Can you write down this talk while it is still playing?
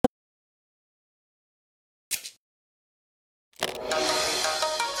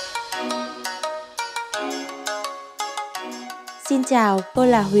Xin chào, tôi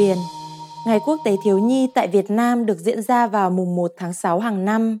là Huyền. Ngày Quốc tế Thiếu nhi tại Việt Nam được diễn ra vào mùng 1 tháng 6 hàng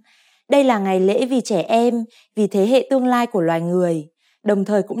năm. Đây là ngày lễ vì trẻ em, vì thế hệ tương lai của loài người. Đồng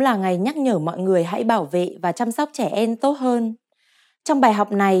thời cũng là ngày nhắc nhở mọi người hãy bảo vệ và chăm sóc trẻ em tốt hơn. Trong bài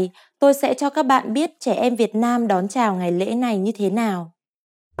học này, tôi sẽ cho các bạn biết trẻ em Việt Nam đón chào ngày lễ này như thế nào.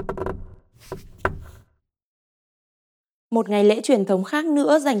 Một ngày lễ truyền thống khác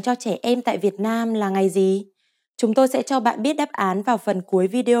nữa dành cho trẻ em tại Việt Nam là ngày gì? Chúng tôi sẽ cho bạn biết đáp án vào phần cuối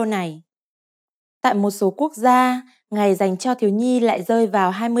video này. Tại một số quốc gia, ngày dành cho thiếu nhi lại rơi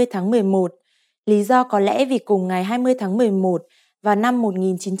vào 20 tháng 11. Lý do có lẽ vì cùng ngày 20 tháng 11 vào năm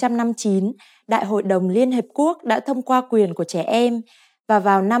 1959, Đại hội đồng Liên Hiệp Quốc đã thông qua quyền của trẻ em và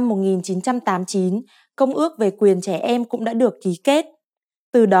vào năm 1989, Công ước về quyền trẻ em cũng đã được ký kết.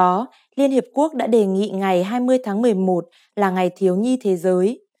 Từ đó, Liên Hiệp Quốc đã đề nghị ngày 20 tháng 11 là ngày thiếu nhi thế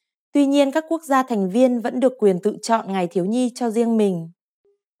giới. Tuy nhiên, các quốc gia thành viên vẫn được quyền tự chọn ngày thiếu nhi cho riêng mình.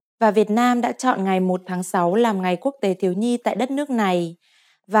 Và Việt Nam đã chọn ngày 1 tháng 6 làm ngày quốc tế thiếu nhi tại đất nước này.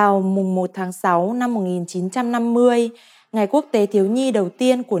 Vào mùng 1 tháng 6 năm 1950, ngày quốc tế thiếu nhi đầu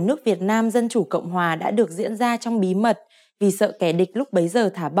tiên của nước Việt Nam Dân Chủ Cộng Hòa đã được diễn ra trong bí mật vì sợ kẻ địch lúc bấy giờ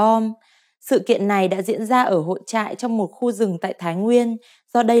thả bom. Sự kiện này đã diễn ra ở hội trại trong một khu rừng tại Thái Nguyên,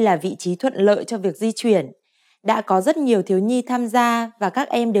 do đây là vị trí thuận lợi cho việc di chuyển. Đã có rất nhiều thiếu nhi tham gia và các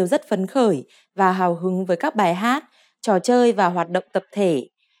em đều rất phấn khởi và hào hứng với các bài hát, trò chơi và hoạt động tập thể.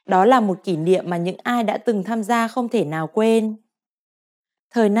 Đó là một kỷ niệm mà những ai đã từng tham gia không thể nào quên.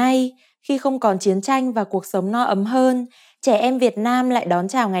 Thời nay, khi không còn chiến tranh và cuộc sống no ấm hơn, trẻ em Việt Nam lại đón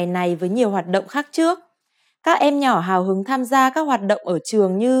chào ngày này với nhiều hoạt động khác trước. Các em nhỏ hào hứng tham gia các hoạt động ở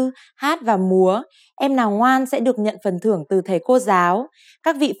trường như hát và múa. Em nào ngoan sẽ được nhận phần thưởng từ thầy cô giáo.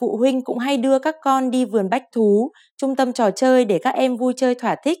 Các vị phụ huynh cũng hay đưa các con đi vườn bách thú, trung tâm trò chơi để các em vui chơi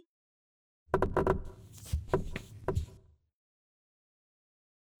thỏa thích.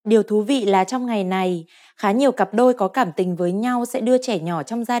 Điều thú vị là trong ngày này, khá nhiều cặp đôi có cảm tình với nhau sẽ đưa trẻ nhỏ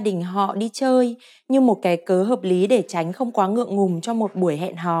trong gia đình họ đi chơi như một cái cớ hợp lý để tránh không quá ngượng ngùng cho một buổi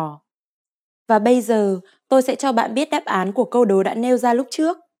hẹn hò. Và bây giờ, tôi sẽ cho bạn biết đáp án của câu đố đã nêu ra lúc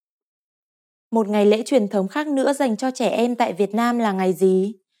trước. Một ngày lễ truyền thống khác nữa dành cho trẻ em tại Việt Nam là ngày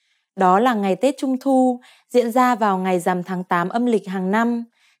gì? Đó là ngày Tết Trung Thu, diễn ra vào ngày rằm tháng 8 âm lịch hàng năm.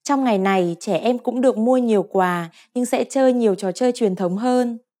 Trong ngày này, trẻ em cũng được mua nhiều quà nhưng sẽ chơi nhiều trò chơi truyền thống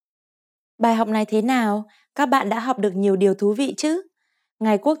hơn. Bài học này thế nào? Các bạn đã học được nhiều điều thú vị chứ?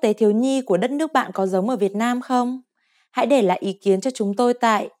 Ngày Quốc tế Thiếu nhi của đất nước bạn có giống ở Việt Nam không? Hãy để lại ý kiến cho chúng tôi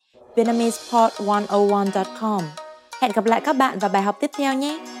tại vietnamesepod101.com. Hẹn gặp lại các bạn vào bài học tiếp theo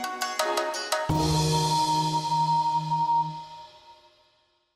nhé!